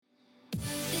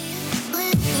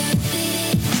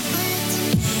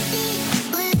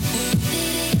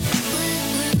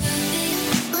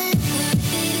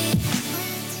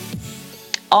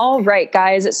All right,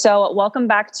 guys. So welcome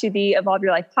back to the Evolve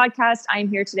Your Life podcast. I'm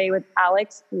here today with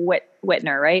Alex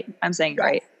Whitner, right? I'm saying it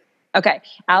right. Okay.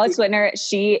 Alex Whitner.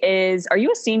 Are you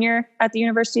a senior at the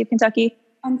University of Kentucky?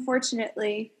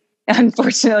 Unfortunately.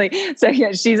 So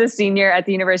yeah, she's a senior at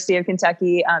the University of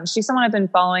Kentucky. She's someone I've been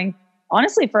following,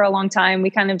 honestly, for a long time. We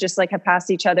kind of just have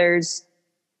passed each other's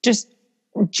just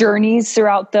journeys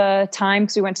throughout the time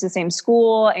because we went to the same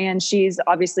school, and she's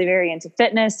obviously very into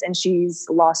fitness and she's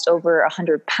lost over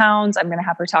 100 pounds. I'm going to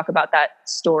have her talk about that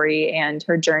story and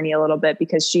her journey a little bit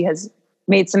because she has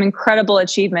made some incredible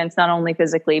achievements, not only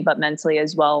physically, but mentally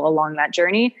as well along that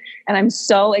journey. And I'm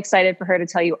so excited for her to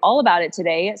tell you all about it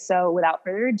today. So without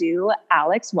further ado,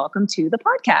 Alex, welcome to the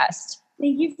podcast.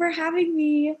 Thank you for having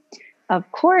me. Of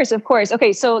course.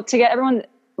 Okay. So to get everyone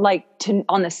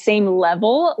on the same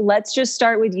level, let's just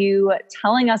start with you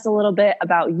telling us a little bit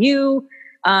about you.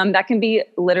 That can be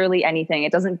literally anything.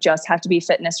 It doesn't just have to be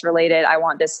fitness related. I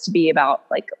want this to be about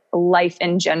life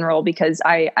in general, because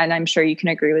I'm sure you can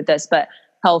agree with this, but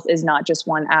health is not just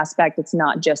one aspect. It's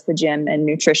not just the gym and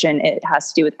nutrition. It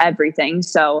has to do with everything.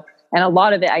 So, and a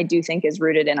lot of it I do think is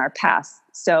rooted in our past.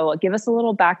 So give us a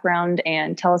little background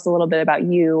and tell us a little bit about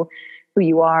you, who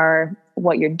you are,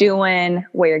 what you're doing,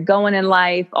 where you're going in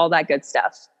life, all that good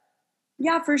stuff.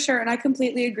 Yeah, for sure. And I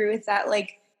completely agree with that.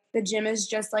 The gym is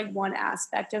just one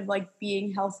aspect of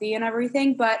being healthy and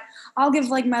everything, but I'll give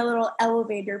my little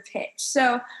elevator pitch.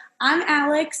 So I'm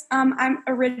Alex. I'm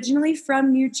originally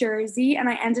from New Jersey, and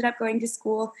I ended up going to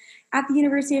school at the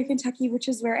University of Kentucky, which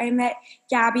is where I met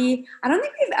Gabby. I don't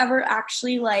think we've ever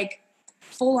actually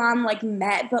full on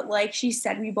met, but she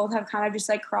said, we both have kind of just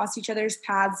crossed each other's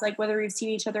paths, whether we've seen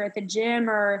each other at the gym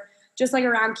or just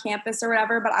around campus or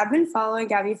whatever. But I've been following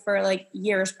Gabby for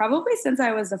years, probably since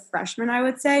I was a freshman, I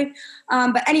would say.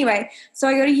 But anyway, so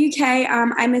I go to UK.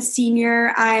 I'm a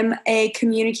senior. I'm a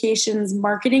communications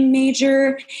marketing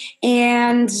major,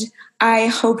 and I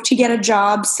hope to get a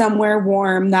job somewhere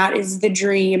warm. That is the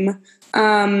dream.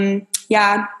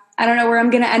 Yeah. I don't know where I'm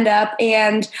going to end up.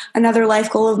 And another life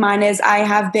goal of mine is I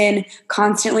have been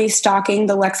constantly stalking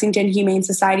the Lexington Humane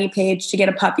Society page to get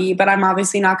a puppy, but I'm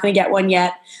obviously not going to get one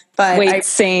yet. But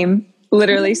same.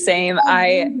 Literally same.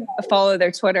 I follow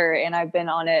their Twitter and I've been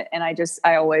on it, and I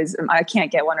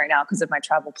can't get one right now because of my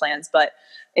travel plans, but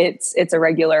it's a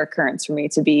regular occurrence for me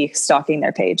to be stalking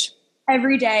their page.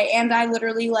 Every day. And I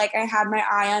literally I had my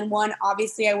eye on one.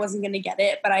 Obviously I wasn't going to get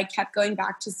it, but I kept going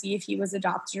back to see if he was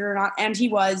adopted or not. And he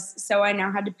was. So I now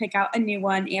had to pick out a new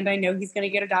one, and I know he's going to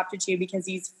get adopted too because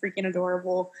he's freaking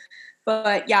adorable.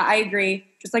 But yeah, I agree.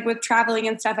 Just with traveling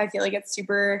and stuff, I feel it's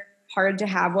super hard to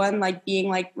have one,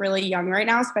 being really young right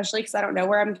now, especially because I don't know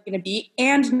where I'm going to be.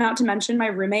 And not to mention my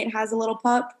roommate has a little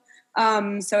pup.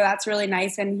 So that's really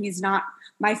nice. And he's not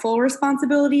my full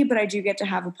responsibility, but I do get to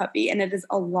have a puppy, and it is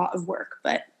a lot of work,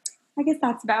 but I guess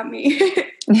that's about me.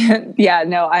 Yeah,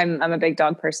 no, I'm a big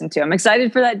dog person too. I'm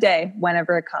excited for that day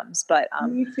whenever it comes, but,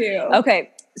 me too.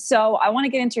 Okay. So I want to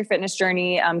get into your fitness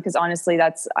journey. Cause honestly,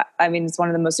 it's one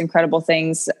of the most incredible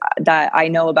things that I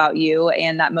know about you,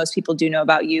 and that most people do know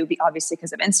about you, obviously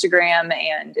because of Instagram,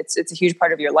 and it's a huge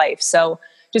part of your life. So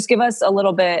just give us a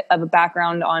little bit of a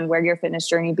background on where your fitness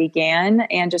journey began,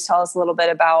 and just tell us a little bit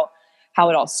about how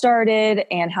it all started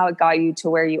and how it got you to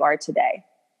where you are today.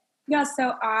 Yeah,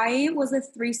 so I was a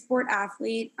 3-sport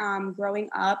athlete growing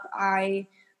up. I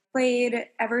played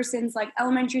ever since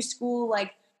elementary school,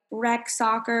 rec,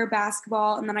 soccer,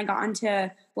 basketball, and then I got into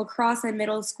lacrosse in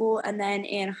middle school. And then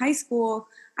in high school,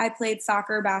 I played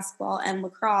soccer, basketball, and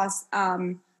lacrosse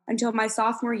until my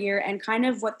sophomore year. And kind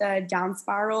of what the down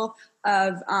spiral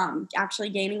of actually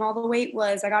gaining all the weight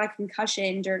was, I got a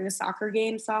concussion during a soccer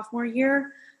game sophomore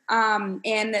year.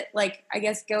 And I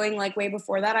guess going way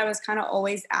before that, I was kind of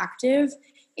always active.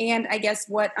 And I guess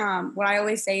what I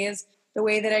always say is the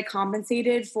way that I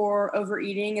compensated for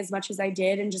overeating as much as I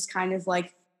did, and just kind of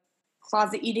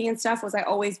closet eating and stuff, was I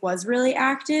always was really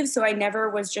active. So I never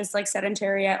was just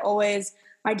sedentary.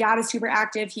 My dad is super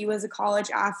active. He was a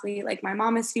college athlete. My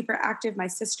mom is super active, my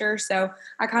sister. So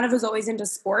I kind of was always into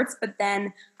sports. But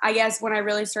then I guess when I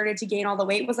really started to gain all the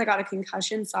weight was I got a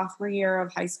concussion sophomore year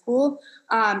of high school.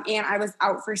 And I was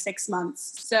out for 6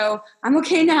 months. So I'm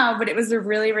okay now, but it was a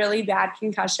really, really bad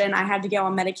concussion. I had to go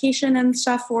on medication and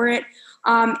stuff for it.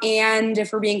 And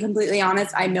if we're being completely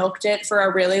honest, I milked it for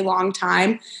a really long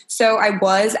time. So I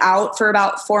was out for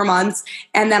about 4 months.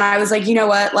 And then I was you know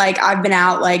what, I've been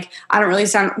out, I don't really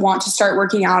want to start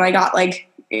working out. I got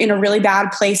in a really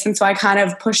bad place. And so I kind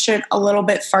of pushed it a little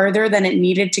bit further than it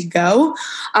needed to go.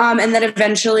 And then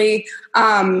eventually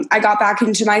I got back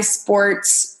into my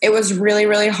sports. It was really,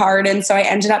 really hard. And so I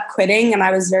ended up quitting, and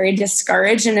I was very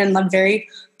discouraged and in a very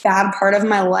bad part of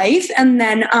my life. And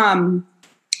then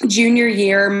junior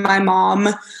year, my mom,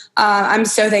 I'm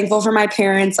so thankful for my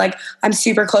parents. Like, I'm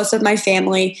super close with my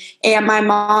family. And my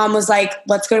mom was like,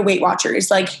 let's go to Weight Watchers.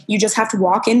 Like, you just have to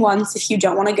walk in once. If you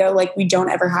don't want to go, like, we don't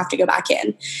ever have to go back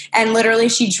in. And literally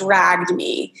she dragged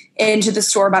me into the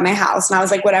store by my house. And I was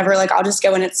like, whatever, like, I'll just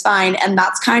go and it's fine. And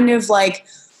that's kind of like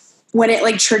when it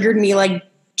like triggered me, like,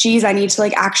 geez, I need to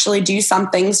like actually do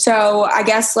something. So I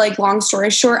guess, like, long story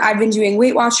short, I've been doing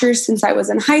Weight Watchers since I was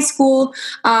in high school.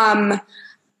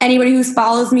 Anybody who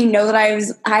follows me know that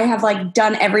I have like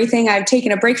done everything. I've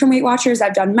taken a break from Weight Watchers.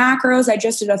 I've done macros. I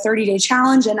just did a 30-day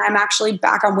challenge, and I'm actually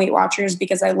back on Weight Watchers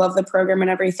because I love the program and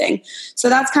everything. So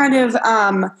that's kind of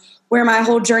where my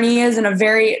whole journey is in a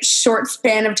very short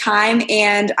span of time.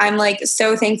 And I'm like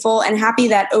so thankful and happy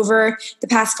that over the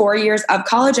past 4 years of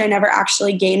college, I never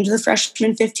actually gained the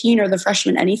freshman 15 or the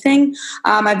freshman anything.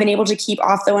 I've been able to keep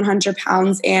off the 100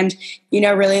 pounds and, you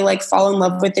know, really like fall in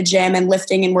love with the gym and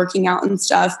lifting and working out and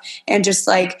stuff. And just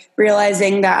like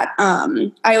realizing that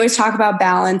I always talk about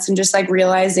balance, and just like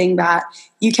realizing that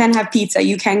you can have pizza,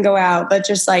 you can go out, but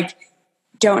just like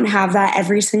don't have that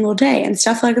every single day and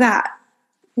stuff like that.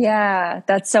 Yeah,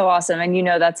 that's so awesome. And, you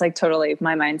know, that's like totally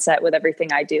my mindset with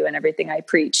everything I do and everything I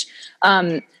preach.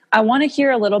 I want to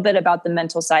hear a little bit about the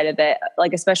mental side of it,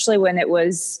 like, especially when it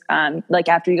was like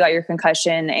after you got your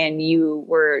concussion and you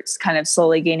were kind of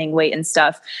slowly gaining weight and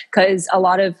stuff. Because a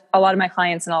lot of my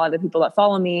clients and a lot of the people that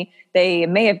follow me, they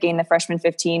may have gained the freshman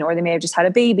 15, or they may have just had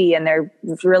a baby and they're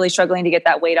really struggling to get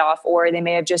that weight off, or they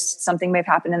may have just, something may have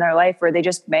happened in their life where they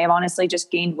just may have honestly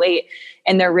just gained weight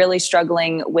and they're really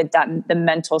struggling with that, the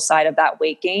mental side of that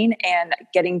weight gain and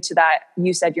getting to that.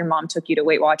 You said your mom took you to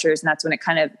Weight Watchers, and that's when it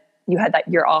kind of, you had that,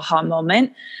 your aha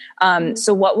moment.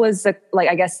 So what was the, like,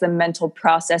 I guess the mental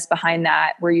process behind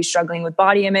that? Were you struggling with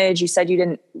body image? You said you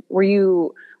didn't, were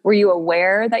you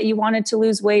aware that you wanted to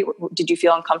lose weight? Did you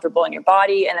feel uncomfortable in your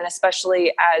body? And then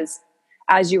especially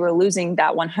as you were losing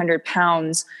that 100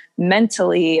 pounds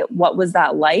mentally, what was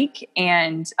that like?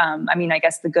 And I mean, I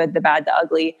guess the good, the bad, the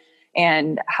ugly,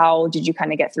 and how did you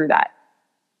kind of get through that?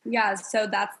 Yeah. So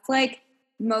that's like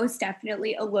most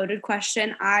definitely a loaded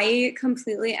question. I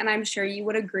completely, and I'm sure you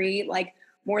would agree, like,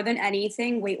 more than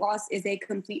anything, weight loss is a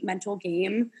complete mental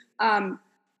game.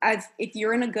 If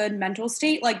you're in a good mental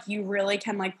state, like, you really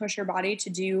can like push your body to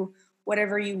do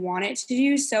whatever you want it to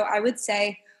do. So I would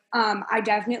say I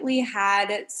definitely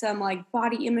had some like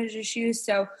body image issues.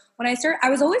 So when I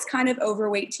was always kind of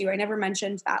overweight too. I never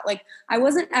mentioned that. Like, I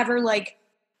wasn't ever like,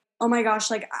 oh my gosh,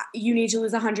 like, you need to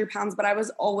lose 100 pounds. But I was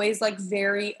always like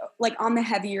very like on the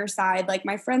heavier side. Like,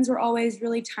 my friends were always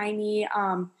really tiny.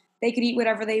 They could eat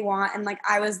whatever they want. And like,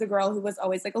 I was the girl who was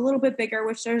always like a little bit bigger,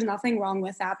 which there's nothing wrong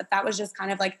with that. But that was just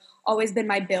kind of like always been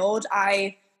my build.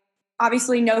 I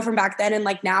obviously know from back then and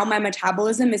like now, my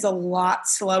metabolism is a lot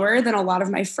slower than a lot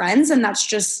of my friends. And that's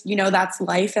just, you know, that's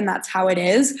life and that's how it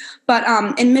is. But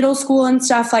in middle school and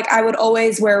stuff, like, I would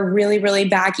always wear really, really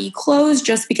baggy clothes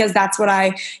just because that's what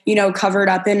I, you know, covered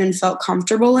up in and felt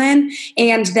comfortable in.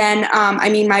 And then, I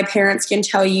mean, my parents can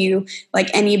tell you, like,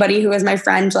 anybody who was my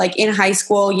friend, like in high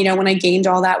school, you know, when I gained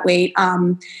all that weight,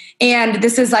 and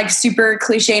this is like super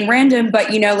cliche and random,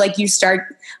 but, you know, like, you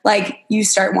start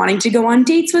wanting to go on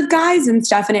dates with guys and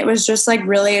stuff. And it was just like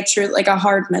really a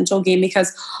hard mental game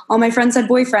because all my friends had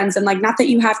boyfriends, and like, not that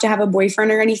you have to have a boyfriend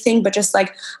or anything, but just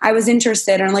like, I was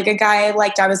interested, and like a guy I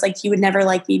liked, I was like, he would never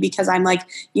like me because I'm like,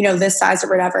 you know, this size or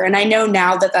whatever. And I know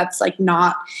now that that's like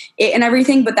not it and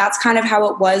everything, but that's kind of how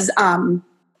it was.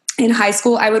 In high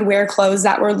school, I would wear clothes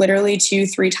that were literally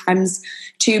 2-3 times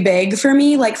too big for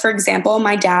me. Like, for example,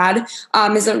 my dad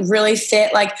is a really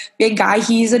fit, like, big guy.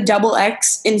 He's a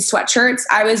XX in sweatshirts.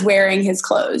 I was wearing his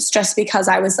clothes just because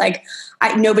I was like,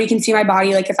 nobody can see my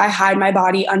body. Like, if I hide my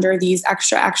body under these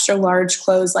extra, extra large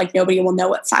clothes, like, nobody will know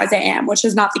what size I am, which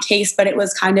is not the case, but it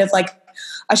was kind of like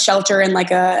a shelter and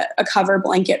like a cover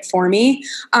blanket for me.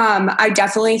 I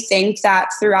definitely think that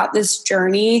throughout this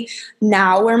journey,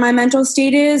 now where my mental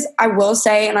state is, I will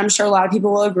say, and I'm sure a lot of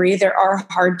people will agree, there are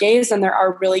hard days and there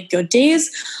are really good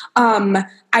days.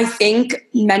 I think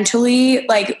mentally,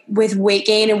 like, with weight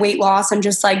gain and weight loss and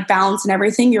just like balance and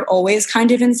everything, you're always kind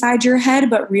of inside your head,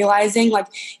 but realizing, like,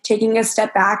 taking a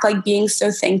step back, like, being so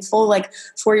thankful, like,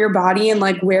 for your body and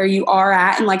like where you are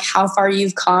at and like how far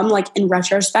you've come, like, in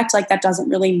retrospect, like, that doesn't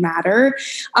really matter.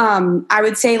 I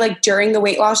would say, like, during the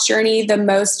weight loss journey, the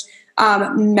most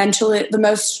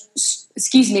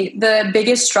the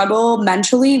biggest struggle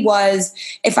mentally was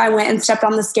if I went and stepped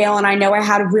on the scale and I know I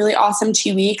had a really awesome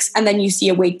 2 weeks and then you see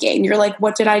a weight gain. You're like,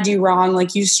 what did I do wrong?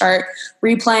 Like you start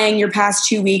replaying your past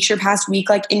 2 weeks, your past week,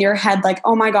 like in your head, like,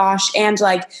 oh my gosh. And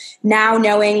like now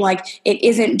knowing like it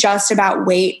isn't just about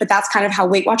weight, but that's kind of how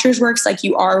Weight Watchers works. Like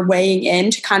you are weighing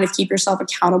in to kind of keep yourself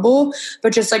accountable,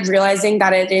 but just like realizing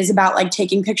that it is about like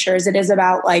taking pictures. It is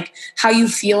about like how you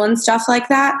feel and stuff like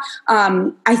that.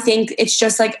 I think it's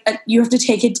just like you have to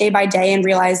take it day by day and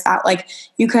realize that like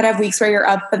you could have weeks where you're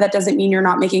up, but that doesn't mean you're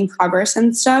not making progress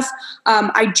and stuff.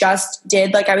 I just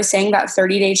did, like I was saying, that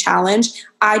 30-day challenge.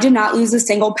 I did not lose a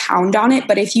single pound on it,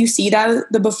 but if you see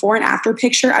that the before and after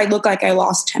picture, I look like I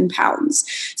lost 10 pounds.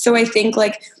 So I think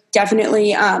like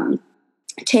definitely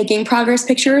taking progress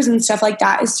pictures and stuff like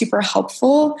that is super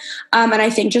helpful. And I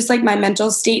think just like my mental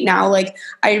state now, like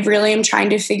I really am trying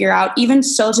to figure out, even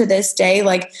still to this day,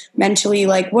 like mentally,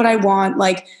 like what I want,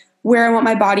 like where I want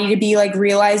my body to be, like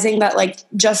realizing that like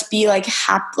just be like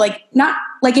happy, like not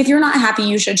like if you're not happy,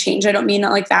 you should change. I don't mean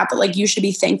that like that, but like you should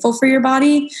be thankful for your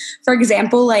body. For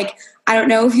example, like I don't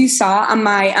know if you saw on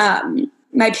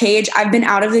my page, I've been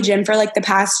out of the gym for like the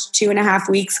past 2.5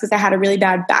 weeks because I had a really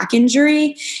bad back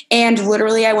injury. And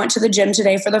literally I went to the gym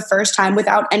today for the first time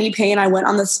without any pain. I went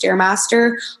on the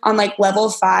Stairmaster on like level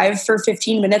 5 for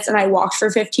 15 minutes and I walked for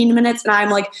 15 minutes. And I'm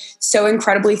like so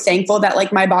incredibly thankful that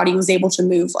like my body was able to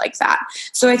move like that.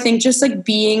 So I think just like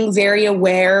being very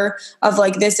aware of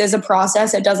like this is a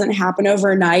process. It doesn't happen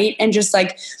overnight, and just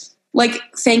like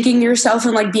thanking yourself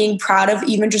and like being proud of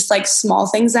even just like small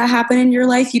things that happen in your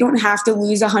life. You don't have to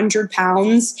lose 100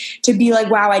 pounds to be like,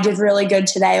 wow, I did really good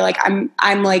today. Like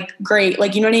I'm like great.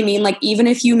 Like, you know what I mean? Like even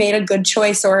if you made a good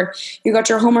choice or you got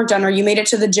your homework done or you made it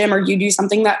to the gym or you do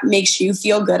something that makes you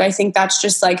feel good, I think that's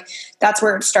just like, that's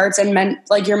where it starts. And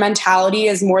like your mentality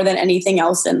is more than anything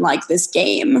else in like this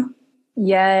game.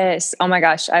 Yes. Oh my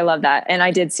gosh. I love that. And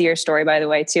I did see your story, by the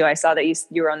way, too. I saw that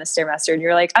you were on the Stairmaster and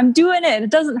you're like, I'm doing it. It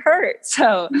doesn't hurt.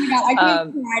 So yeah,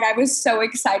 I was so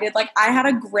excited. Like I had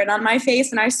a grin on my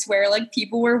face and I swear like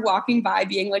people were walking by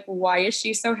being like, why is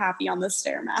she so happy on the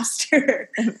Stairmaster?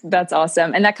 That's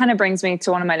awesome. And that kind of brings me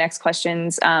to one of my next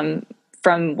questions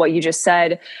from what you just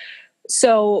said.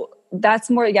 So that's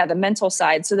more, the mental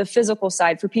side. So the physical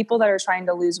side for people that are trying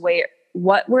to lose weight,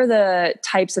 what were the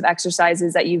types of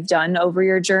exercises that you've done over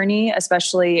your journey,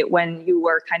 especially when you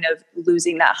were kind of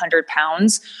losing that 100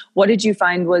 pounds? What did you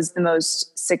find was the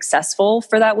most successful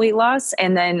for that weight loss?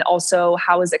 And then also,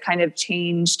 how has it kind of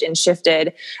changed and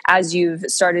shifted as you've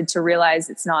started to realize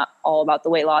it's not all about the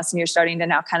weight loss and you're starting to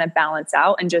now kind of balance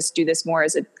out and just do this more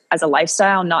as a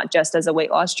lifestyle, not just as a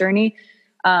weight loss journey?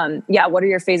 What are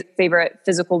your favorite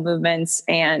physical movements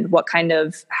and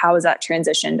how has that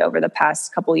transitioned over the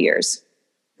past couple of years?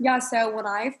 Yeah. So when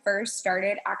I first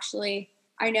started, actually,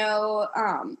 I know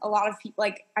a lot of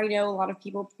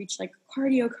people preach like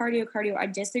cardio. I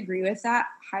disagree with that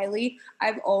highly.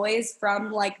 I've always,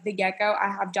 from like the get-go, I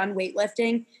have done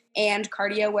weightlifting and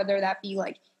cardio, whether that be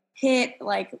like HIIT,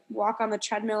 like walk on the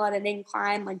treadmill at an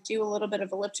incline, like do a little bit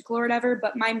of elliptical or whatever.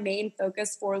 But my main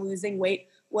focus for losing weight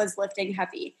was lifting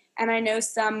heavy. And I know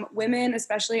some women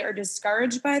especially are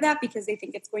discouraged by that because they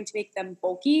think it's going to make them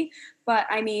bulky. But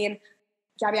I mean,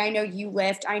 Gabby, I know you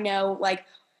lift. I know like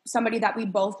somebody that we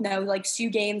both know, like Sue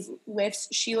Gaines lifts.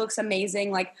 She looks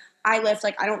amazing. Like I lift,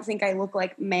 like I don't think I look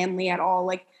like manly at all.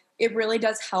 Like it really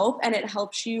does help. And it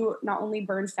helps you not only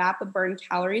burn fat, but burn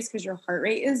calories because your heart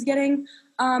rate is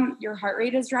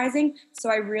rising. So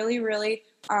I really, really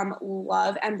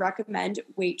love and recommend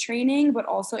weight training, but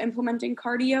also implementing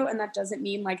cardio. And that doesn't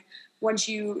mean like once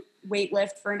you weight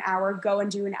lift for an hour, go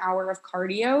and do an hour of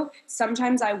cardio.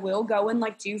 Sometimes I will go and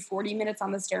like do 40 minutes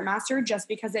on the Stairmaster just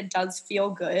because it does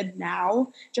feel good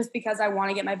now, just because I want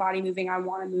to get my body moving. I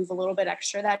want to move a little bit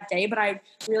extra that day, but I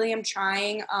really am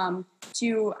trying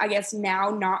to, I guess, now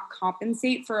not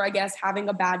compensate for, I guess, having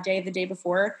a bad day the day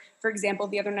before. For example,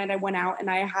 the other night I went out and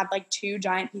I had like 2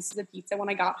 giant pieces of pizza when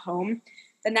I got home.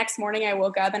 The next morning I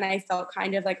woke up and I felt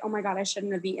kind of like, oh my God, I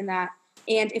shouldn't have eaten that.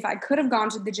 And if I could have gone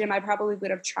to the gym, I probably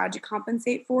would have tried to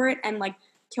compensate for it and like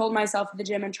killed myself at the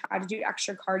gym and tried to do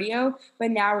extra cardio.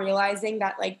 But now realizing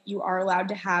that like you are allowed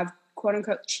to have quote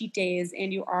unquote cheat days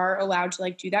and you are allowed to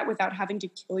like do that without having to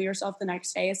kill yourself the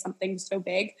next day is something so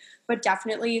big. But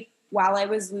definitely while I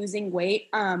was losing weight,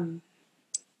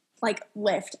 like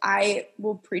lift. I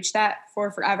will preach that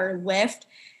for forever. Lift,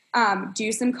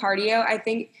 do some cardio. I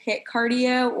think HIIT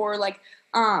cardio or like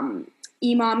EMOM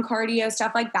cardio,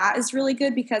 stuff like that is really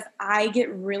good because I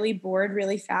get really bored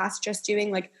really fast just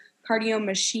doing like cardio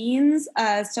machines,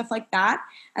 stuff like that.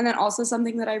 And then also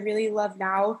something that I really love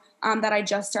now that I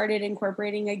just started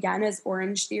incorporating again is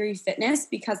Orange Theory Fitness,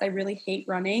 because I really hate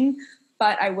running,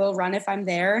 but I will run if I'm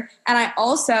there. And I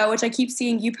also, which I keep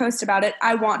seeing you post about it,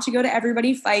 I want to go to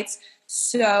Everybody Fights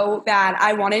so bad.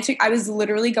 I was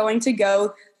literally going to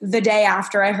go the day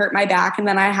after I hurt my back, and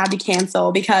then I had to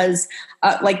cancel because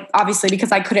obviously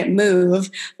because I couldn't move.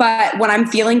 But when I'm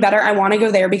feeling better, I want to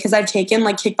go there because I've taken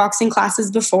like kickboxing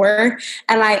classes before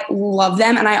and I love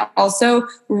them. And I also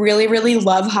really, really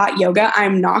love hot yoga.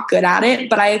 I'm not good at it,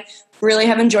 but I really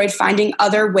have enjoyed finding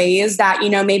other ways that,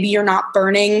 maybe you're not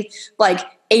burning like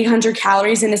 800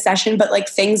 calories in a session, but like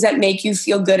things that make you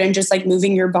feel good and just like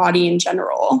moving your body in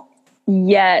general.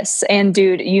 Yes. And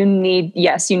dude, you need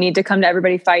to come to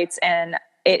Everybody Fights. And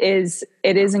it is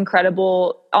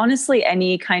incredible. Honestly,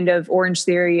 any kind of Orange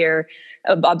Theory or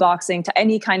boxing, to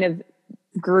any kind of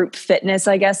group fitness,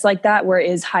 I guess, like that, where it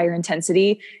is higher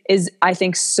intensity, is, I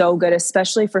think, so good,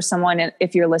 especially for someone,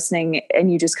 if you're listening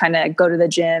and you just kind of go to the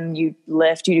gym, you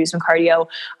lift, you do some cardio.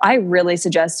 I really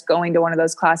suggest going to one of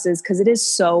those classes because it is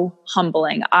so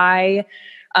humbling. I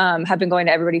have been going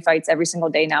to Everybody Fights every single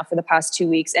day now for the past 2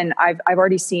 weeks. And I've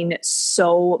already seen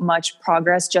so much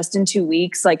progress just in 2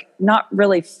 weeks, like not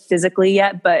really physically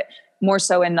yet, but more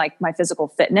so in like my physical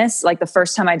fitness. Like the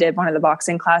first time I did one of the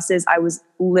boxing classes, I was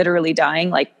literally dying,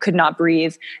 like could not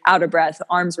breathe, out of breath,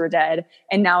 arms were dead.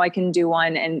 And now I can do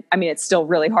one. And I mean, it's still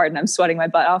really hard and I'm sweating my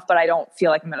butt off, but I don't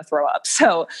feel like I'm going to throw up.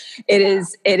 So it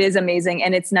is amazing.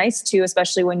 And it's nice too,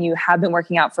 especially when you have been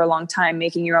working out for a long time,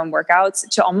 making your own workouts,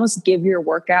 to almost give your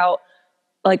workout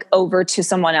like over to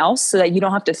someone else so that you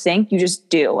don't have to think, you just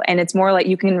do. And it's more like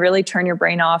you can really turn your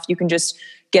brain off. You can just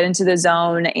get into the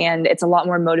zone, and it's a lot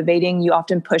more motivating. You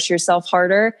often push yourself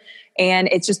harder, and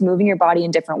it's just moving your body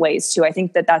in different ways too. I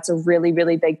think that that's a really,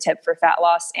 really big tip for fat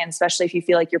loss. And especially if you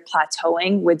feel like you're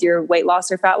plateauing with your weight loss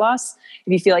or fat loss,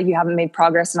 if you feel like you haven't made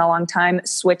progress in a long time,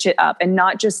 switch it up, and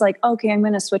not just like, okay, I'm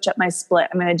going to switch up my split.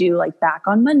 I'm going to do like back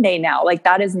on Monday now. Like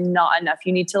that is not enough.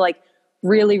 You need to like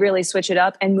really, really switch it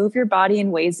up and move your body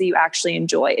in ways that you actually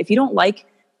enjoy. If you don't like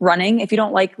running, if you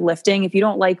don't like lifting, if you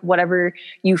don't like whatever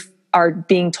you are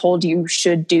being told you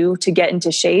should do to get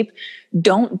into shape,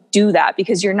 don't do that,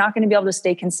 because you're not going to be able to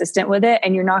stay consistent with it,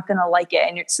 and you're not going to like it.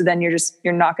 And so then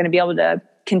you're not going to be able to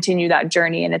continue that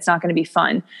journey, and it's not going to be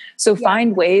fun. So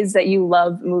find ways that you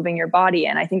love moving your body.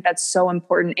 And I think that's so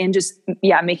important. And just,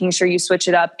 making sure you switch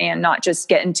it up and not just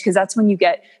get into, because that's when you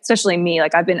get, especially me,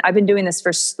 like I've been doing this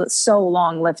for so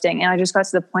long, lifting. And I just got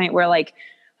to the point where like,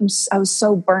 I was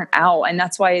so burnt out. And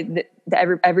that's why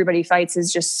Everybody Fights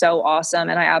is just so awesome.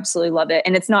 And I absolutely love it.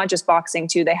 And it's not just boxing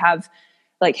too. They have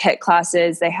like HIIT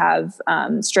classes, they have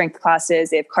strength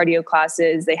classes, they have cardio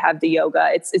classes, they have the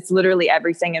yoga. It's literally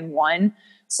everything in one.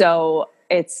 So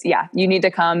you need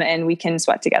to come and we can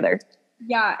sweat together.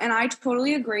 Yeah. And I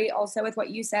totally agree also with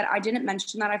what you said. I didn't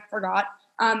mention that, I forgot.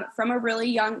 From a really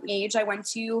young age, I went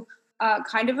to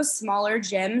kind of a smaller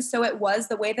gym. So it was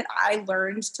the way that I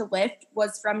learned to lift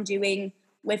was from doing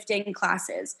lifting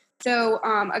classes. So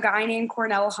a guy named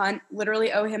Cornell Hunt,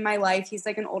 literally owe him my life. He's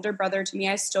like an older brother to me.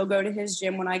 I still go to his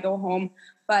gym when I go home.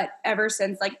 But ever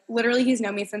since, like, literally he's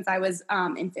known me since I was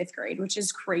in 5th grade, which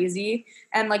is crazy.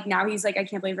 And like now he's like, I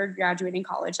can't believe we're graduating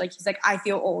college. Like he's like, I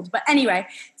feel old. But anyway,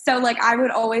 so like I would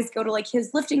always go to like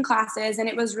his lifting classes, and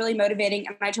it was really motivating.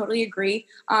 And I totally agree.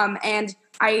 And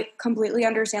I completely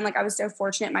understand. Like I was so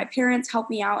fortunate. My parents helped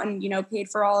me out and, paid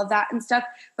for all of that and stuff.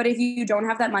 But if you don't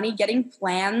have that money, getting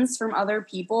plans from other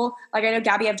people, like I know,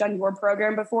 Gabby, I've done your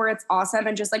program before. It's awesome.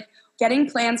 And just like getting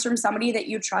plans from somebody that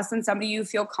you trust and somebody you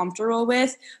feel comfortable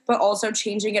with, but also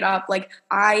changing it up. Like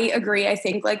I agree. I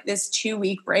think like this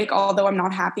 2-week break, although I'm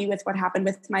not happy with what happened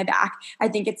with my back, I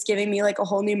think it's giving me like a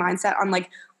whole new mindset on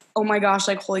like, oh my gosh,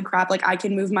 like, holy crap, like I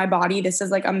can move my body. This is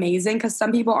like amazing. Cause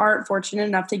some people aren't fortunate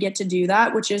enough to get to do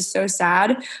that, which is so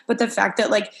sad. But the fact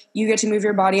that like you get to move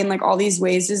your body in like all these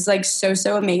ways is like so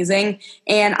amazing.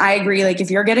 And I agree. Like if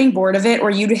you're getting bored of it or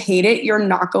you hate it, you're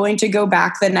not going to go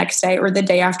back the next day or the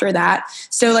day after that.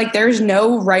 So like there's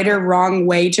no right or wrong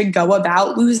way to go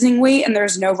about losing weight. And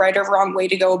there's no right or wrong way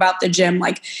to go about the gym.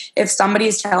 Like if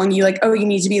somebody's telling you like, oh, you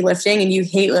need to be lifting and you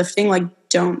hate lifting, like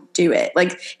don't do it.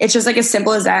 Like it's just like as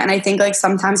simple as that. And I think like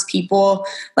sometimes people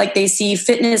like they see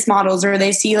fitness models or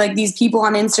they see like these people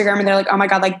on Instagram and they're like, oh my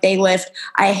God, like they lift.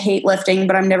 I hate lifting,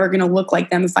 but I'm never going to look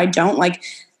like them if I don't. Like,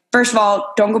 first of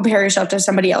all, don't compare yourself to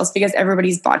somebody else because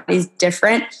everybody's body is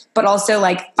different, but also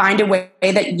like find a way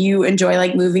that you enjoy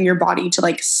like moving your body to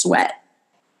like sweat.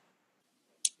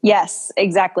 Yes,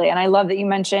 exactly. And I love that you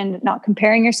mentioned not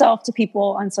comparing yourself to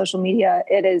people on social media.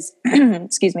 It is,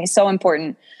 excuse me, so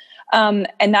important. And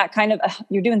that kind of,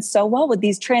 you're doing so well with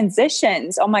these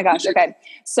transitions. Oh my gosh. Okay.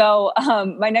 So,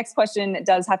 my next question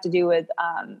does have to do with,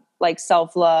 like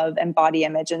self-love and body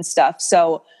image and stuff.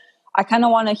 So I kind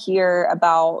of want to hear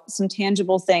about some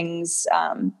tangible things,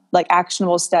 like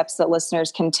actionable steps that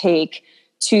listeners can take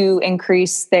to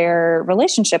increase their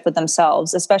relationship with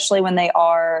themselves, especially when they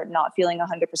are not feeling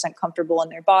 100% comfortable in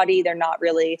their body. They're not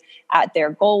really at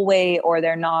their goal weight, or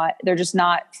they're just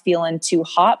not feeling too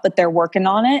hot, but they're working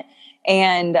on it.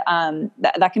 And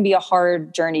that can be a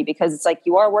hard journey, because it's like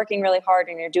you are working really hard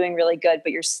and you're doing really good,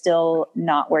 but you're still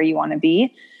not where you want to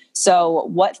be. So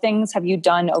what things have you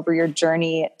done over your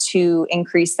journey to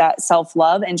increase that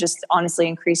self-love and just honestly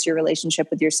increase your relationship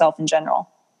with yourself in general?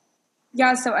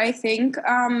 Yeah, so I think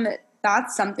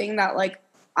that's something that like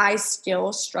I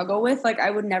still struggle with. Like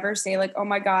I would never say like, oh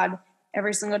my God,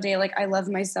 every single day, like I love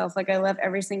myself, like I love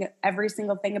every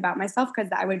single thing about myself,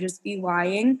 because I would just be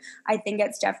lying. I think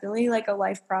it's definitely like a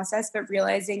life process, but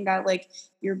realizing that like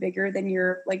you're bigger than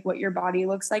your like what your body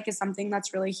looks like is something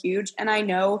that's really huge. And I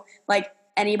know like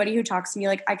anybody who talks to me,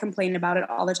 like I complain about it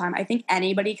all the time. I think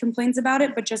anybody complains about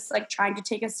it, but just like trying to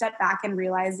take a step back and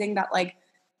realizing that like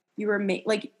you were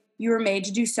made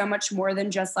to do so much more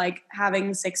than just like having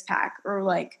a six pack or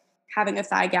like having a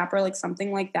thigh gap or like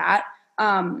something like that.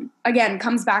 Again,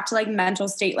 comes back to like mental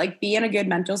state, like be in a good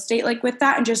mental state, like with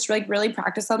that, and just like really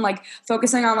practice on like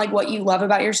focusing on like what you love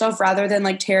about yourself rather than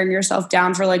like tearing yourself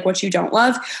down for like what you don't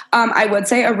love. I would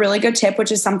say a really good tip,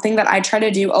 which is something that I try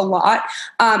to do a lot,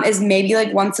 is maybe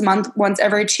like once a month, once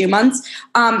every 2 months.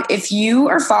 If you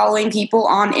are following people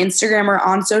on Instagram or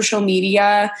on social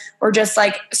media, or just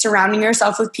like surrounding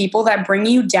yourself with people that bring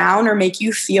you down or make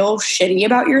you feel shitty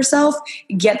about yourself,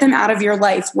 get them out of your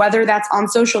life, whether that's on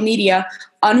social media.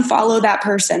 Unfollow that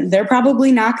person. They're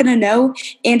probably not going to know.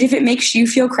 And if it makes you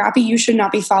feel crappy, you should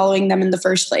not be following them in the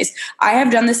first place. I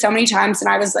have done this so many times, and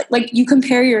I was like you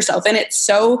compare yourself, and it's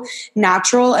so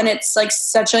natural, and it's like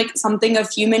such like something of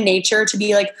human nature to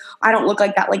be like, I don't look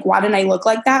like that. Like, why didn't I look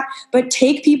like that? But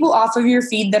take people off of your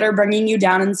feed that are bringing you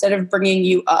down instead of bringing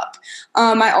you up.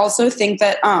 I also think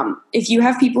that if you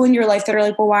have people in your life that are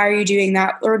like, well, why are you doing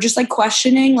that? Or just like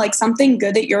questioning like something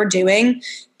good that you're doing,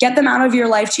 get them out of your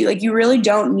life too. Like you really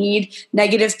don't need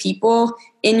negative people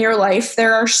in your life.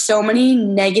 There are so many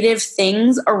negative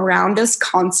things around us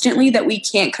constantly that we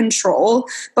can't control.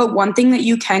 But one thing that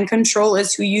you can control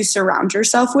is who you surround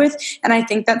yourself with. And I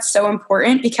think that's so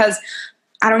important, because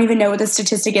I don't even know what the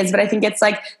statistic is, but I think it's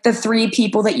like the 3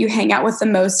 people that you hang out with the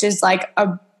most is like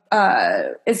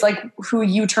is like who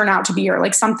you turn out to be, or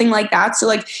like something like that. So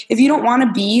like if you don't want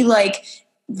to be like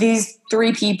these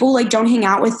 3 people, like don't hang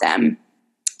out with them.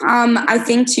 I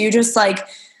think too, just like,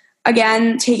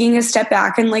 again, taking a step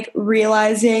back and like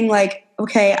realizing like,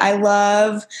 okay, I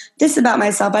love this about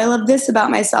myself. I love this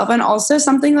about myself. And also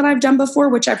something that I've done before,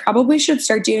 which I probably should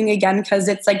start doing again, because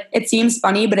it's like, it seems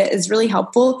funny, but it is really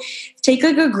helpful. Take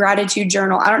like a gratitude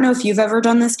journal. I don't know if you've ever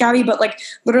done this, Gabby, but like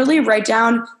literally write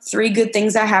down 3 good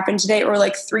things that happened today, or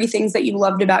like 3 things that you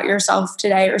loved about yourself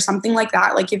today, or something like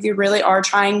that. Like if you really are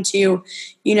trying to,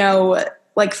 you know,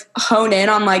 like hone in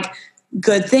on like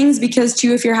good things, because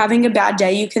too, if you're having a bad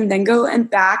day, you can then go and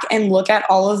back and look at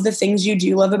all of the things you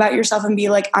do love about yourself and be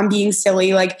like, I'm being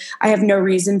silly. Like I have no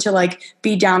reason to like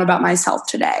be down about myself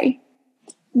today.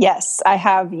 Yes, I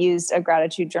have used a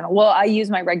gratitude journal. Well, I use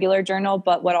my regular journal,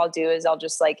 but what I'll do is I'll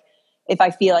just like, if I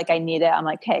feel like I need it, I'm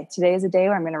like, hey, today is a day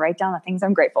where I'm going to write down the things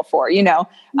I'm grateful for, you know?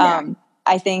 Yeah.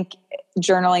 I think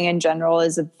journaling in general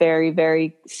is a very,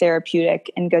 very therapeutic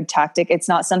and good tactic. It's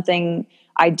not something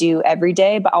I do every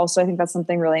day, but also I think that's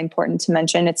something really important to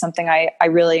mention. It's something I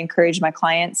really encourage my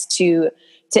clients to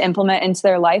implement into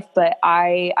their life. But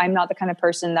I'm not the kind of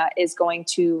person that is going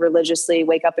to religiously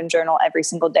wake up and journal every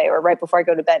single day, or right before I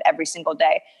go to bed every single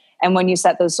day. And when you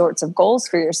set those sorts of goals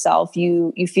for yourself,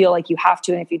 you feel like you have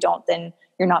to. And if you don't, then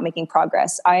you're not making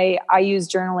progress. I use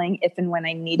journaling if and when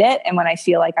I need it, and when I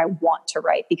feel like I want to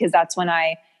write, because that's when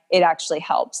it actually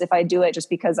helps. If I do it just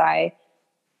because I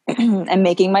am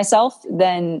making myself,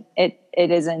 then it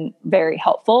isn't very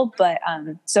helpful. But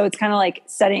so it's kind of like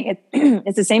setting it.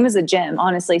 It's the same as a gym,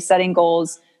 honestly. Setting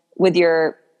goals with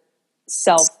your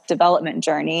self-development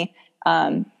journey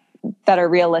that are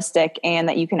realistic and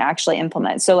that you can actually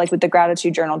implement. So like with the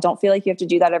gratitude journal, don't feel like you have to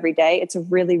do that every day. It's a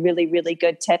really, really, really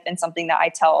good tip, and something that I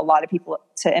tell a lot of people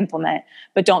to implement.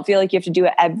 But don't feel like you have to do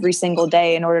it every single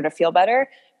day in order to feel better.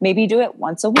 Maybe do it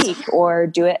once a week, or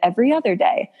do it every other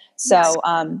day. So,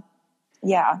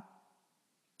 yeah.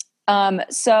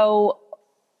 So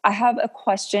I have a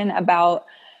question about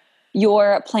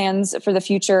your plans for the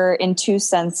future in two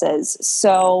senses.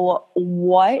 So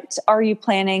what are you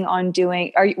planning on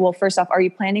doing? Well, first off, are you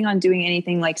planning on doing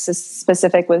anything like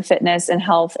specific with fitness and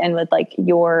health and with like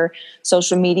your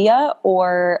social media,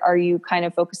 or are you kind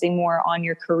of focusing more on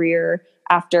your career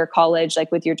after college, like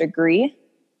with your degree?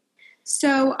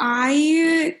 So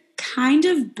I kind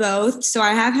of both. So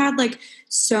I have had like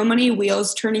so many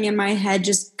wheels turning in my head,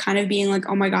 just kind of being like,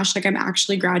 oh my gosh, like I'm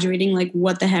actually graduating. Like,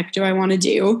 what the heck do I want to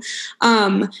do?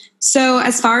 So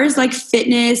as far as like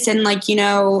fitness and like,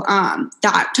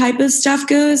 that type of stuff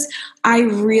goes, I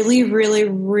really, really,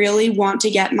 really want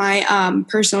to get my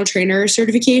personal trainer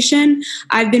certification.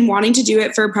 I've been wanting to do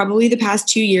it for probably the past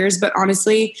 2 years, but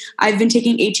honestly, I've been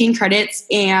taking 18 credits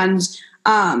and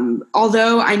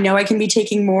although I know I can be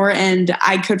taking more and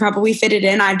I could probably fit it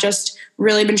in, I've just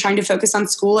really been trying to focus on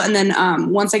school. And then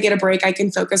once I get a break, I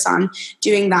can focus on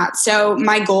doing that. So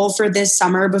my goal for this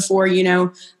summer before,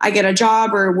 I get a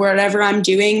job or whatever I'm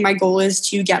doing, my goal is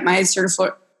to get my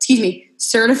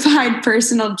certified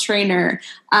personal trainer,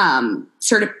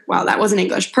 that wasn't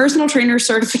English, personal trainer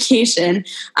certification.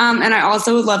 And I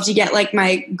also would love to get like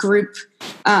my group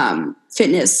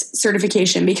fitness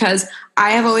certification because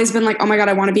I have always been like, oh my God,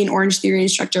 I want to be an Orange Theory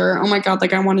instructor. Oh my God,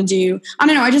 like I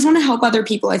just want to help other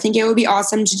people. I think it would be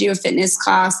awesome to do a fitness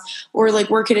class or like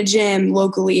work at a gym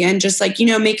locally and just like,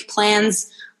 make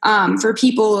plans for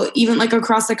people even like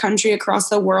across the country, across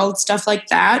the world, stuff like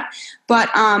that. But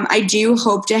I do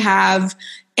hope to have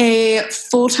a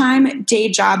full-time day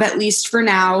job, at least for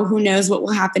now. Who knows what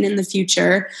will happen in the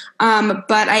future. But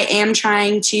I am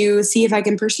trying to see if I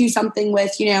can pursue something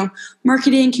with,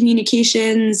 marketing,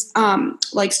 communications,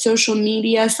 like social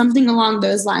media, something along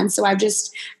those lines. So I've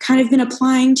just kind of been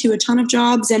applying to a ton of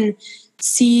jobs and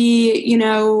see,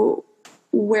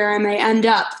 where I may end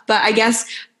up. But I guess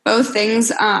both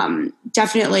things,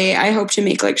 definitely I hope to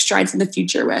make like strides in the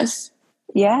future with.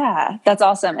 Yeah, that's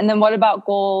awesome. And then what about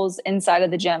goals inside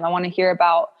of the gym? I want to hear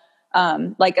about,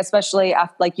 like, especially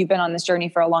after, like you've been on this journey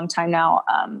for a long time now.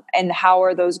 And how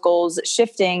are those goals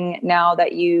shifting now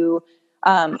that you,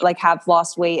 like have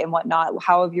lost weight and whatnot?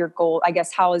 How has your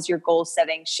goal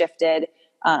setting shifted,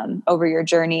 over your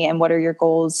journey, and what are your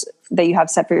goals that you have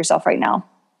set for yourself right now?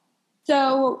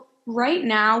 So right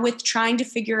now with trying to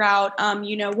figure out,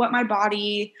 what my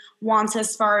body wants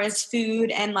as far as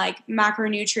food and like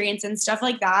macronutrients and stuff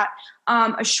like that,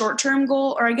 a short-term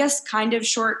goal, or I guess kind of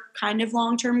short, kind of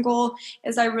long-term goal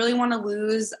is I really want to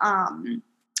lose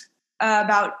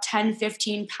about 10,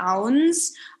 15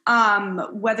 pounds,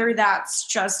 whether that's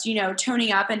just,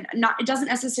 toning up and not, it doesn't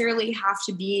necessarily have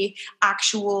to be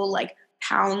actual like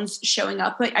pounds showing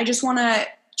up, but I just want to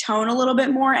tone a little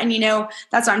bit more. And,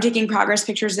 that's why I'm taking progress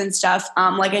pictures and stuff,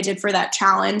 like I did for that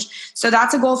challenge. So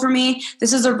that's a goal for me.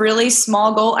 This is a really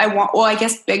small goal.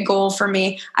 Big goal for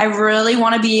me. I really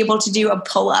want to be able to do a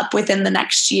pull-up within the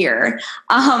next year.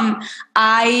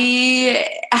 I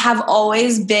have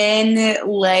always been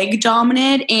leg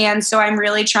dominant. And so I'm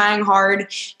really trying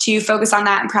hard to focus on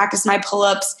that and practice my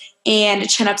pull-ups and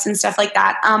chin-ups and stuff like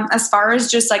that. As far as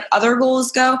just like other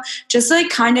goals go, just like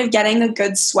kind of getting a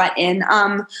good sweat in.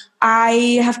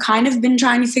 I have kind of been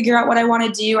trying to figure out what I want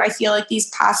to do. I feel like these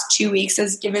past 2 weeks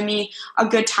has given me a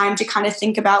good time to kind of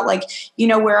think about like,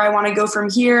 where I want to go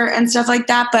from here and stuff like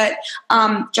that. But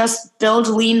just build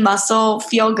lean muscle,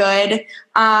 feel good.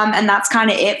 And that's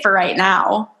kind of it for right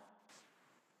now.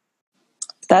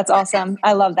 That's awesome.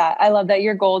 I love that. I love that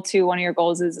one of your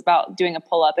goals is about doing a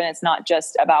pull-up, and it's not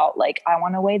just about like, I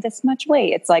want to weigh this much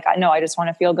weight. It's like, no, I just want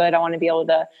to feel good. I want to be able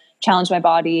to challenge my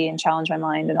body and challenge my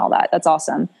mind and all that. That's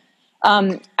awesome.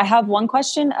 I have one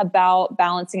question about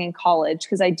balancing in college,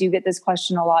 because I do get this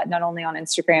question a lot, not only on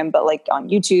Instagram, but like on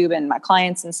YouTube and my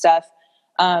clients and stuff.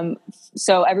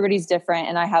 So everybody's different,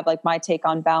 and I have like my take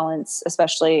on balance,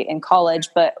 especially in college.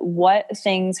 But what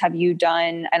things have you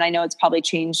done? And I know it's probably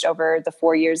changed over the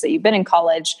 4 years that you've been in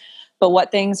college, but what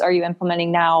things are you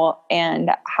implementing now? And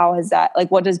how has that,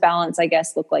 like, what does balance, I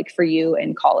guess, look like for you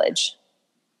in college?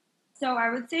 So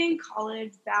I would say in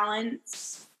college,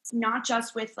 balance, not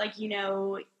just with like,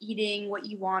 eating what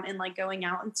you want and like going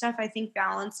out and stuff. I think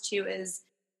balance too is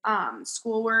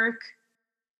schoolwork,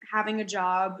 having a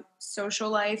job, social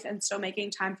life, and still making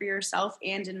time for yourself.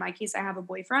 And in my case, I have a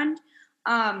boyfriend.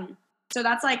 So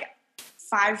that's like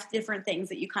 5 different things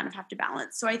that you kind of have to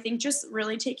balance. So I think just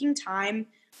really taking time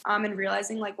and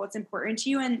realizing like what's important to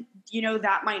you. And,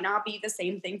 that might not be the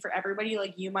same thing for everybody.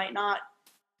 Like you might not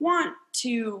want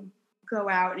to go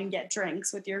out and get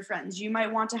drinks with your friends. You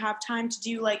might want to have time to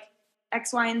do like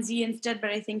X, Y, and Z instead.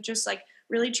 But I think just like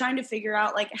really trying to figure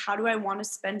out like, how do I want to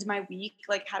spend my week?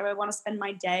 Like, how do I want to spend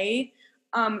my day?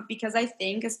 because I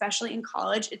think, especially in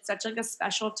college, it's such like a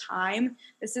special time.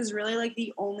 This is really like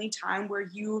the only time where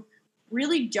you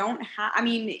really don't have, I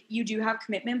mean, you do have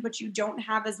commitment, but you don't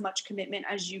have as much commitment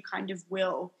as you kind of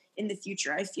will in the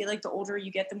future. I feel like the older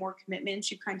you get, the more commitments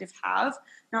you kind of have,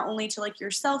 not only to like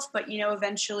yourself, but, you know,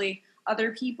 eventually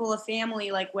other people, a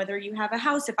family, like whether you have a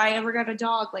house, if I ever got a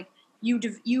dog, like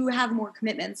you have more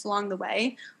commitments along the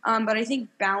way. But I think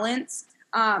balance,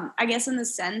 I guess in the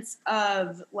sense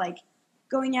of like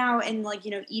going out and like,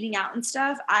 you know, eating out and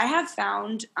stuff, I have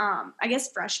found, I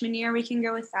guess freshman year, we can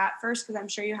go with that first, because I'm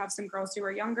sure you have some girls who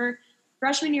are younger.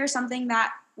 Freshman year, something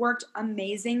that worked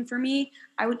amazing for me.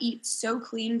 I would eat so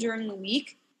clean during the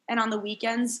week and on the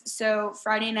weekends. So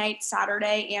Friday night,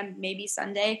 Saturday, and maybe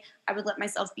Sunday, I would let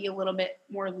myself be a little bit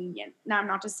more lenient. Now, I'm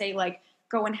not to say like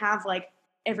go and have like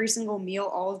every single meal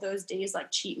all of those days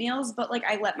like cheat meals, but like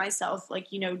I let myself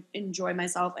like, you know, enjoy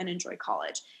myself and enjoy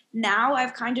college. Now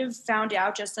I've kind of found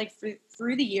out, just like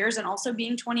through the years and also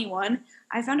being 21,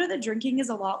 I found out that drinking is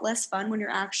a lot less fun when you're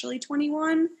actually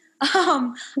 21.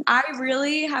 I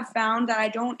really have found that I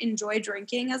don't enjoy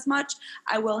drinking as much.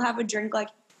 I will have a drink like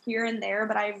here and there,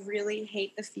 but I really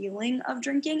hate the feeling of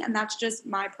drinking, and that's just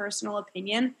my personal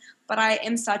opinion. But I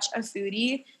am such a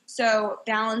foodie, so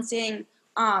balancing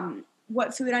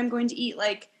what food I'm going to eat,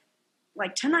 like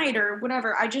tonight or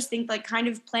whatever. I just think like kind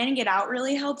of planning it out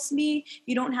really helps me.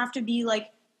 You don't have to be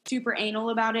like super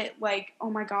anal about it, like, oh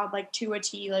my God, like to a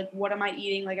T, like what am I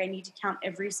eating? Like I need to count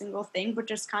every single thing, but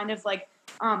just kind of like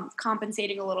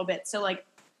compensating a little bit. So like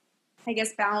I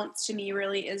guess balance to me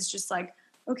really is just like,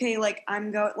 okay, like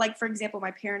like for example,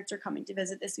 my parents are coming to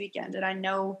visit this weekend, and I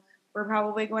know we're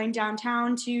probably going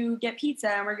downtown to get pizza,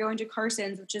 and we're going to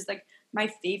Carson's, which is like my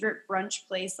favorite brunch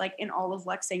place like in all of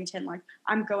Lexington. Like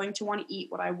I'm going to want to eat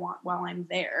what I want while I'm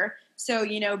there. So,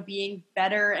 you know, being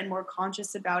better and more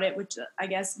conscious about it, which I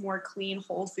guess more clean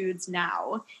whole foods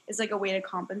now is like a way to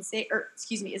compensate, or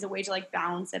excuse me, is a way to like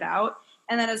balance it out.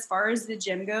 And then as far as the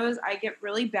gym goes, I get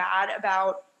really bad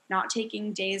about not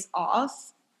taking days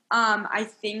off. I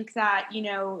think that, you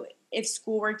know, if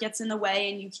schoolwork gets in the way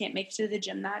and you can't make it to the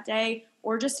gym that day,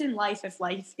 or just in life, if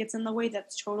life gets in the way,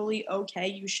 that's totally okay.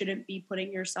 You shouldn't be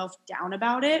putting yourself down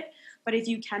about it. But if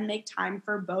you can make time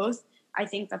for both, I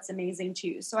think that's amazing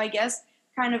too. So I guess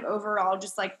kind of overall,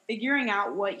 just like figuring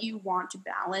out what you want to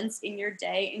balance in your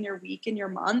day, in your week, in your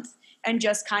month, and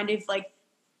just kind of like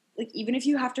even if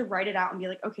you have to write it out and be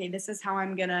like, okay, this is how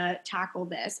I'm gonna tackle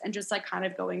this, and just like kind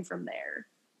of going from there.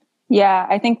 Yeah,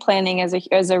 I think planning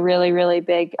is a really, really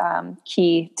big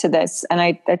key to this. And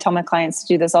I tell my clients to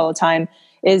do this all the time.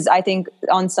 Is I think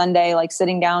on Sunday, like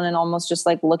sitting down and almost just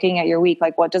like looking at your week,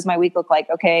 like what does my week look like?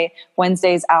 Okay,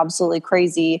 Wednesday is absolutely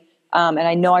crazy. And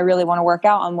I know I really want to work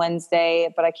out on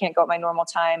Wednesday, but I can't go at my normal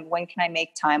time. When can I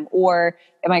make time? Or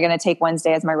am I going to take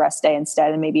Wednesday as my rest day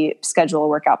instead and maybe schedule a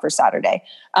workout for Saturday?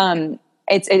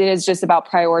 It is just about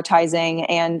prioritizing.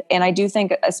 And I do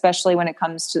think, especially when it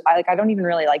comes to, I don't even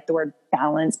really like the word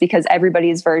balance, because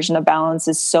everybody's version of balance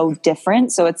is so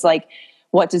different. So it's like,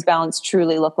 what does balance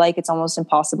truly look like? It's almost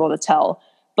impossible to tell.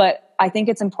 But I think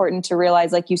it's important to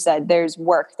realize, like you said, there's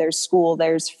work, there's school,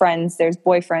 there's friends, there's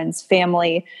boyfriends,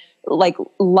 family, like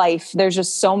life. There's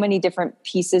just so many different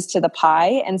pieces to the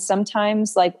pie. And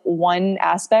sometimes like one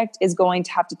aspect is going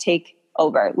to have to take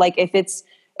over. Like if it's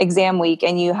exam week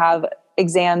and you have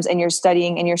exams and you're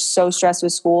studying and you're so stressed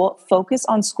with school, focus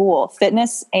on school.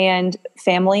 Fitness and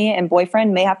family and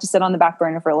boyfriend may have to sit on the back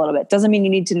burner for a little bit. Doesn't mean you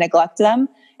need to neglect them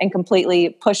and completely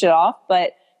push it off,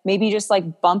 but maybe just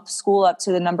like bump school up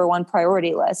to the number one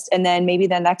priority list. And then maybe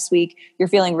the next week you're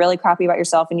feeling really crappy about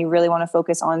yourself and you really want to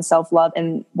focus on self-love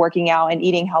and working out and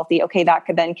eating healthy. Okay, that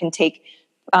can take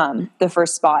the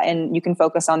first spot, and you can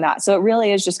focus on that. So it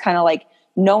really is just kind of like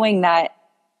knowing that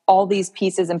all these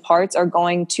pieces and parts are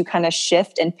going to kind of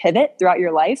shift and pivot throughout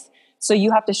your life. So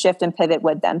you have to shift and pivot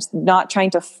with them, not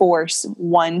trying to force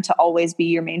one to always be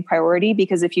your main priority,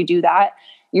 because if you do that,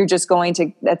 you're just going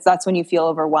to, that's when you feel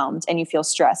overwhelmed and you feel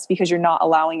stressed, because you're not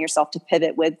allowing yourself to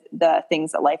pivot with the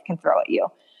things that life can throw at you.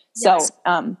 Yes.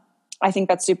 So I think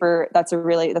that's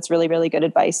really, really good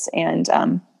advice. And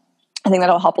I think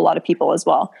that'll help a lot of people as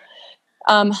well.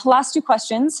 Last two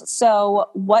questions. So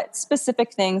what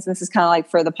specific things, and this is kind of like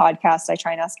for the podcast, I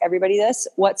try and ask everybody this,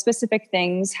 what specific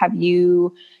things have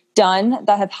you done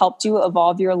that have helped you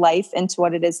evolve your life into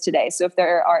what it is today? So if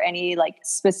there are any like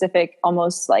specific,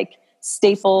 almost like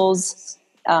staples,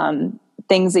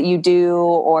 things that you do,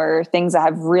 or things that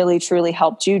have really truly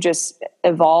helped you just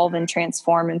evolve and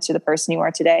transform into the person you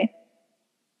are today?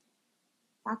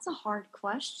 That's a hard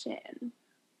question.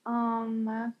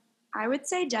 I would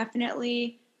say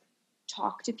definitely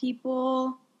talk to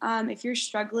people. if you're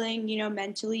struggling,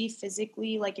 mentally,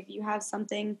 physically, like if you have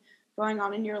something going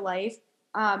on in your life,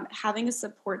 having a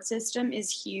support system is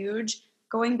huge.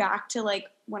 Going back to like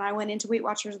when I went into Weight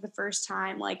Watchers the first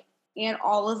time, like, and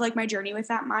all of like my journey with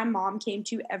that, my mom came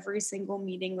to every single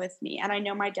meeting with me. And I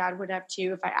know my dad would have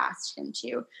too if I asked him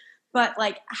to. But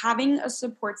like having a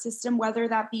support system, whether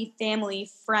that be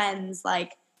family, friends,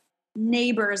 like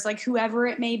neighbors, like whoever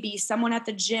it may be, someone at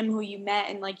the gym who you met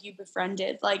and like you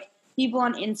befriended, like people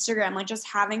on Instagram, like just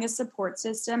having a support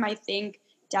system, I think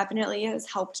definitely has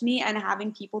helped me. And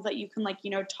having people that you can like,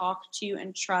 talk to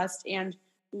and trust and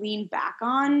lean back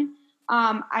on.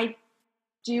 I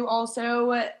do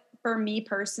also, for me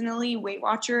personally, Weight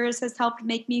Watchers has helped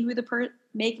make me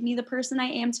make me the person I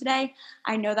am today.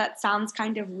 I know that sounds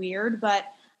kind of weird, but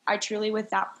I truly, with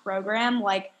that program,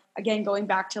 like, again, going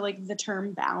back to like the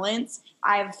term balance,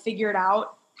 I've figured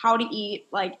out how to eat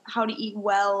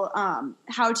well,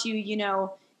 how to,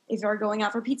 if you're going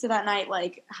out for pizza that night,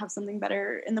 like have something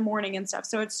better in the morning and stuff.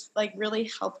 So it's like really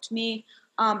helped me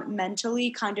mentally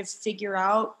kind of figure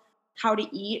out how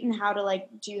to eat and how to like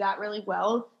do that really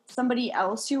well. Somebody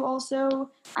else who also,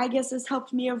 I guess, has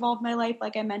helped me evolve my life,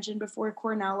 like I mentioned before,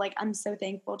 Cornell, like I'm so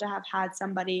thankful to have had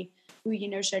somebody who,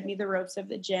 showed me the ropes of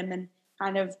the gym and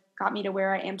kind of got me to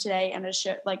where I am today, and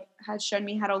has shown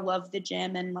me how to love the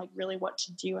gym and like really what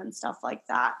to do and stuff like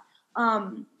that.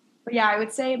 But yeah, I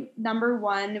would say number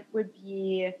one would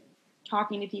be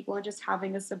talking to people and just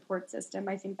having a support system.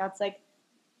 I think that's like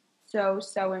so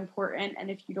important. And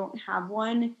if you don't have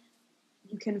one,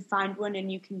 you can find one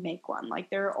and you can make one. Like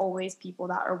there are always people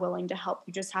that are willing to help.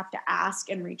 You just have to ask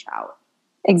and reach out.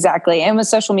 Exactly. And with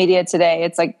social media today,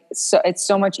 it's like, it's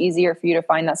so much easier for you to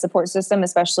find that support system,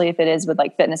 especially if it is with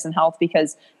like fitness and health,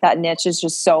 because that niche is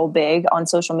just so big on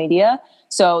social media.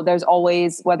 So there's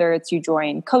always, whether it's you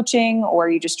join coaching or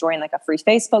you just join like a free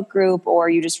Facebook group, or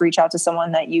you just reach out to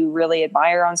someone that you really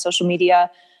admire on social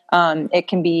media. It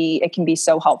can be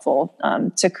so helpful,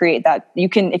 to create that. You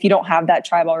can, if you don't have that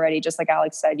tribe already, just like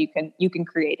Alex said, you can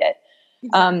create it.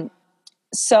 Exactly.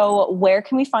 So where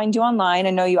can we find you online? I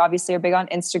know you obviously are big on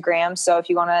Instagram. So if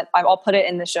you want to, I'll put it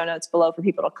in the show notes below for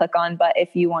people to click on. But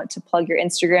if you want to plug your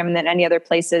Instagram and then any other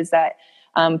places that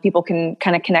people can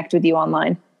kind of connect with you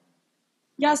online.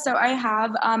 Yeah, so I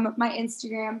have my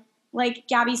Instagram. Like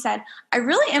Gabby said, I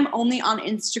really am only on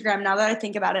Instagram now that I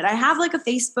think about it. I have like a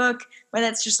Facebook, but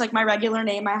that's just like my regular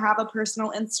name. I have a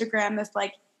personal Instagram if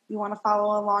like you want to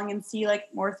follow along and see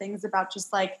like more things about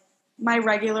just like my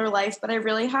regular life. But I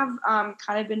really have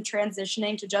kind of been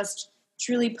transitioning to just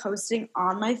truly posting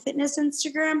on my fitness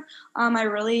Instagram. I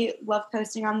really love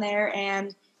posting on there,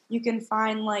 and you can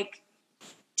find like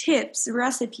tips,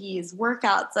 recipes,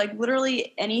 workouts, like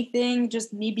literally anything,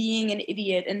 just me being an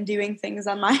idiot and doing things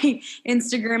on my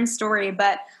Instagram story.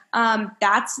 But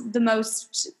that's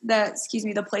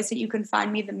the place that you can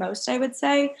find me the most, I would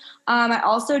say. I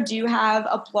also do have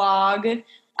a blog.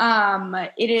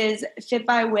 It is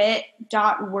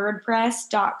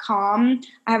fitbywit.wordpress.com.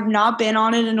 I have not been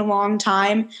on it in a long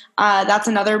time. That's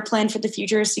another plan for the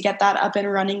future, is to get that up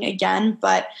and running again.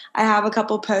 But I have a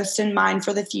couple posts in mind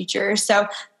for the future. So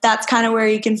that's kind of where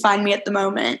you can find me at the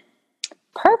moment.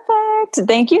 Perfect.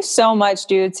 Thank you so much,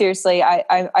 dude. Seriously,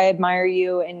 I admire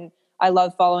you and I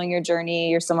love following your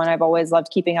journey. You're someone I've always loved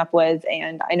keeping up with.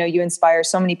 And I know you inspire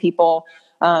so many people,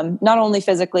 not only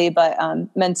physically, but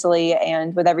mentally,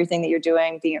 and with everything that you're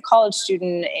doing, being a college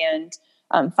student and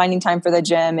finding time for the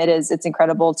gym. It's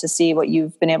incredible to see what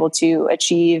you've been able to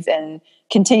achieve and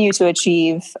continue to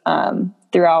achieve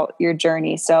throughout your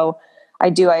journey. So I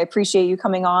appreciate you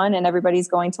coming on, and everybody's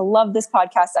going to love this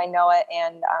podcast. I know it.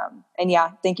 And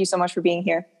yeah, thank you so much for being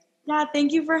here. Yeah.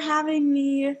 Thank you for having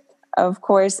me. Of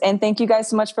course. And thank you guys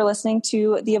so much for listening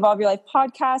to the Evolve Your Life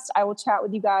podcast. I will chat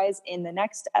with you guys in the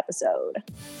next episode.